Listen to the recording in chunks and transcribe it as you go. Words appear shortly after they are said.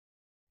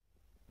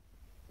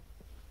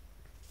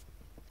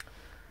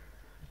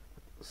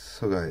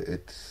So guys,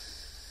 it's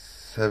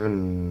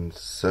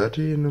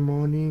 7:30 in the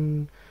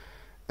morning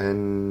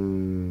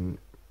and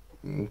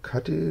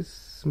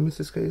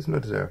Mrs. K is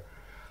not there.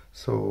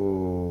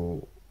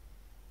 So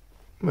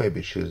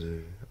maybe she's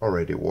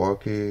already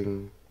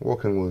walking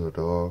with the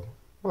dog.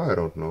 I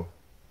don't know.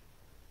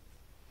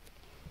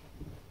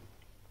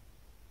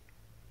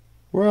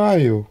 Where are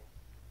you?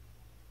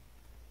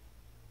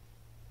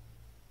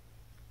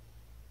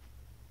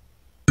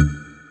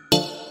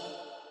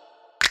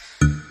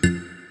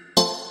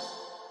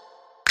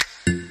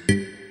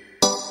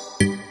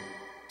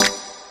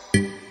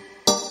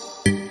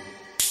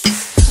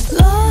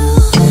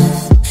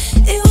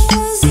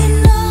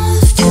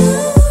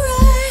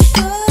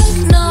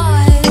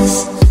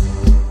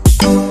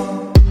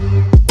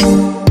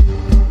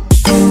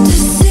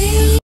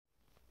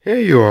 Here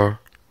you are.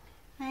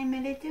 I'm a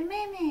little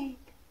mermaid.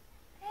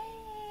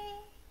 Hey.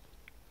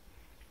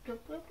 Look,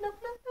 look, look,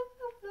 look, look,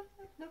 look,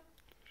 look, look.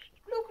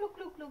 Look, look,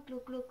 look, look,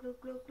 look, look,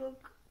 look, look,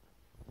 look.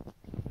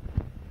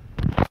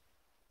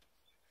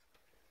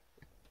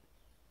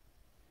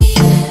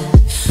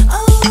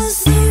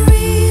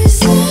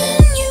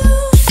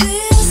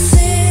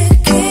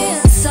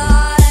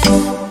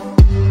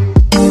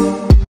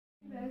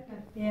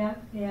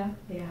 Yeah.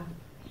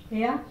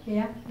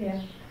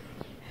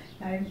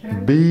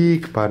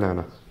 Big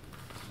banana.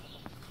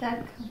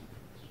 Tak.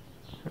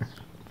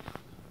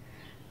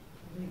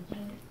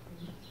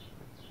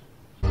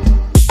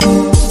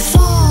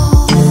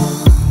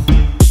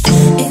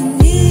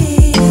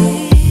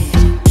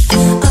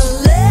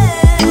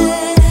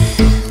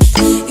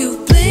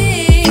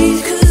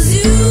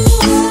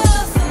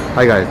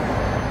 Hi guys,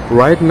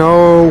 right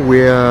now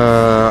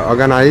we're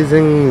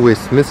organizing with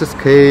Mrs.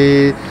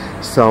 K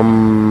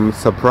some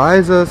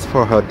surprises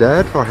for her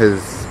dad for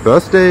his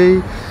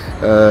birthday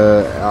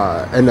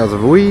end of the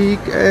week,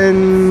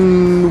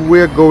 and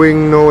we're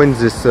going now in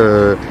this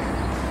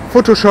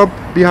photo shop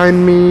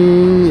behind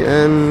me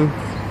and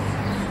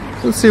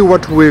we'll see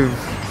what we've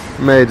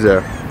made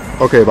there.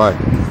 Okay, bye.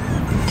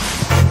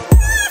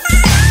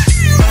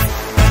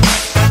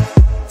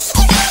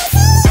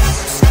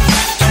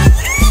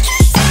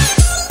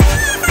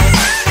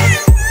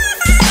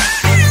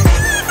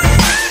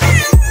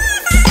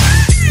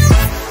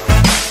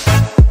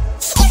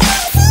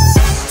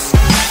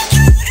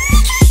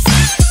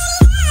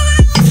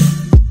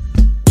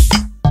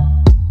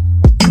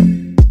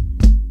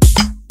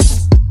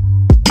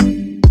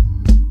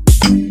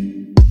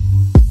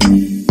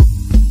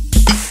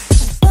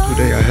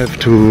 I have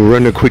to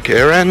run a quick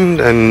errand,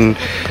 and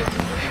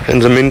in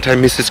the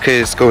meantime Mrs. K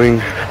is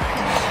going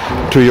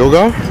to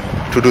yoga,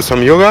 to do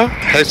some yoga,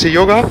 healthy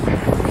yoga,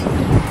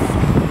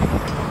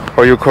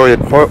 or you call it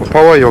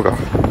power yoga.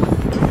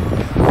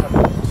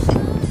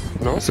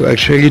 No? So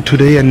actually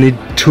today I need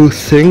two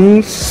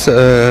things.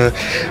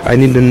 I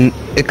need an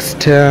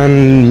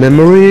external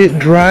memory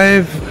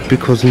drive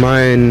because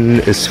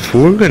mine is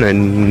full and I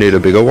need a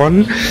bigger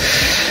one.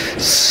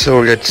 So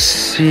let's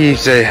see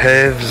if they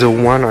have the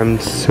one I'm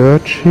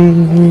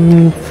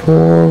searching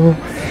for.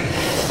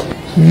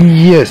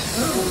 Yes.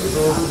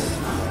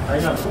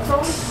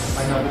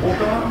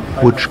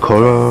 Which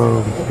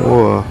color?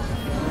 Oh.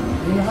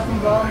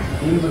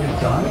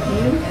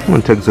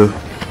 I'll take the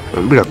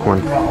black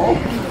one.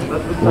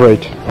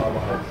 Great.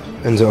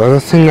 And the other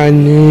thing I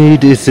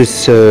need is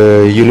this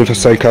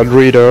universal card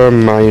reader.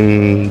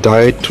 Mine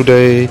died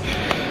today,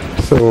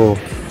 so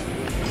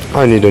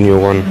I need a new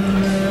one.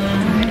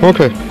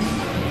 Okay,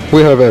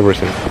 we have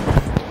everything.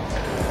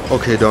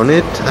 Okay, done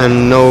it,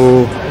 and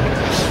now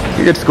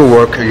let's go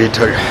work a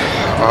little.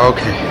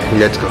 Okay,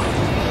 let's go.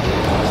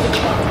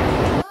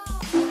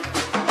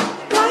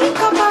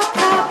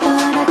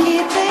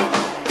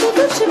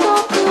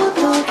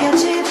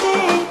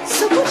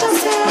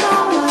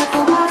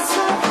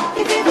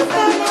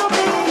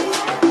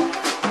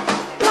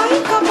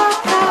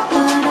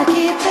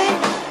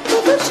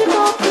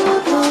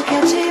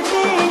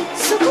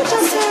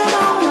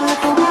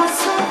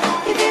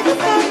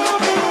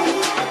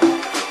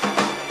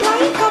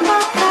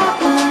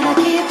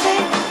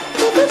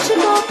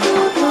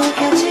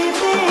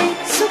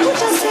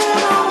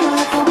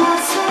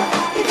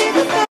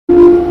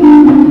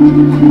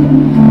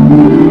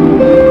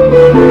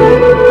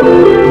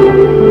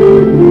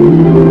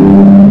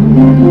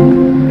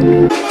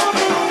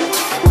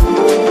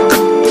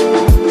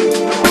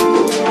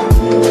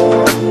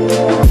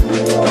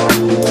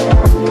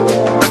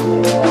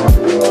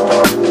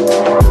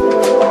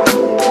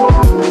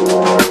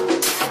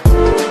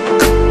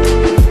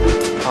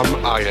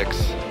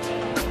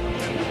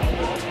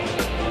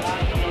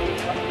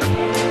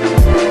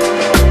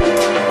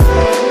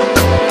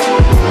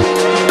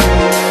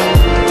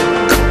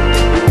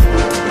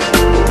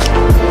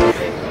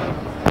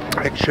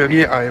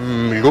 Actually,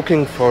 I'm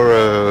looking for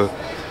a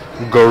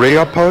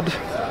gorilla pod.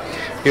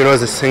 You know,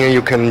 this thing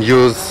you can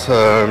use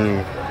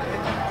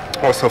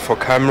also for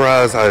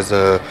cameras as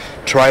a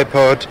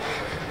tripod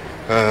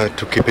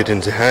to keep it in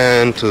the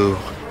hand, to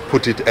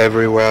put it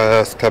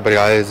everywhere,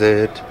 stabilize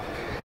it.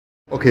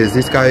 Okay,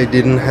 this guy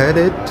didn't had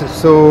it,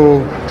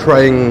 so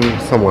trying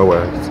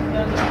somewhere else.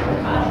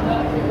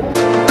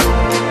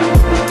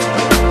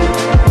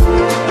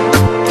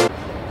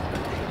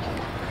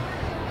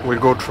 We'll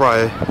go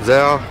try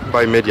there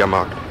by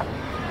MediaMarkt.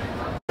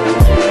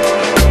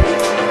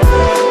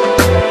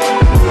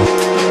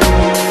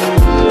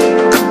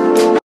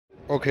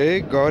 Okay,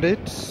 got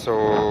it.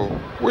 So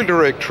we'll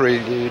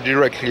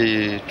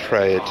directly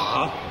try it.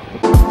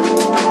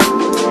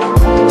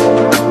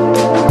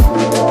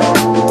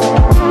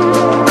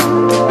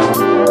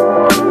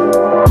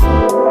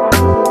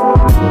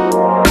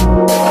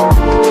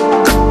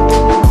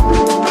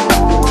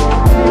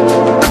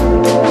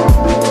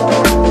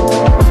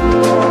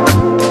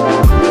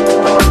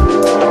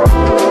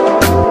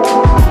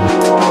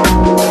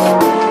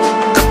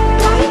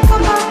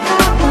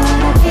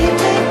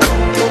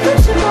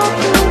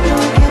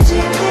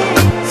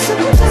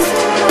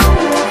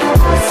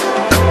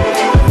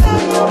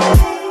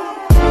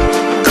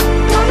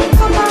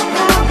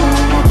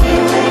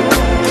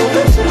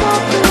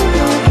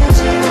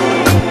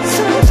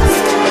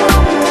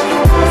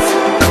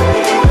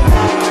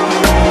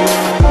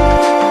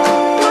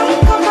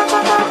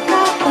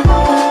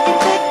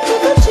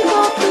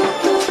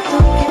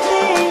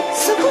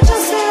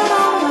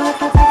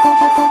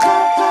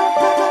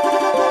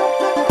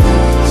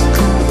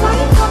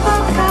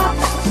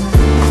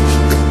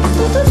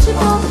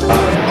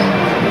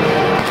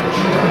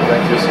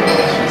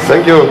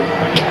 Thank you.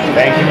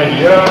 Thank you,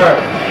 Manila.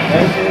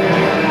 Thank you.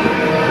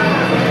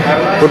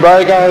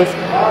 Goodbye, guys.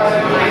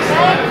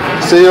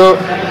 See you.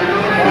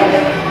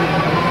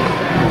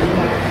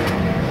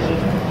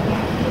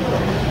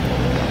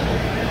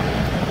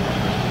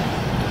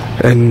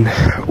 And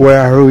where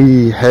are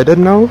we headed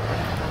now?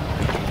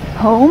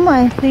 Home,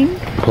 I think.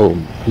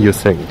 Home, you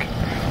think?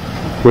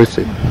 We'll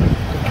see.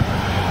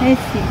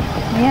 Let's see.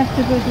 We have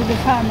to go to the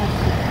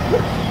pharmacy.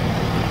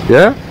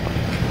 Yeah?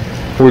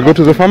 We'll go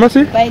to the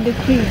pharmacy? Buy the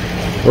cream.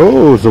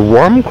 Oh, the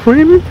warm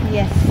cream?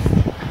 Yes.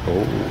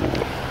 Oh,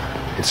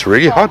 it's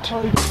really hot.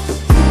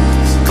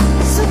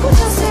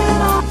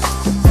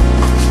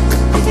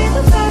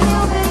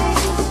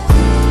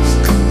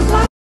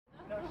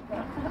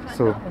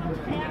 So,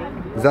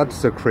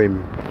 that's the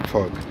cream,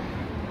 fog.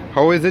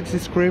 How is it,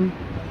 this cream?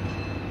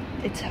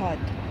 It's hot.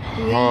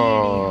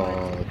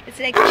 Hot. It's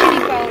like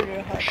chili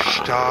powder hot.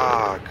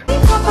 Stark.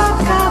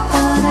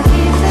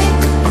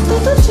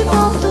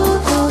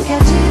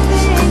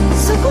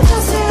 Escucha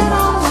ser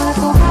agua,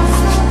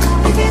 coração,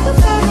 vivendo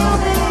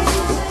perto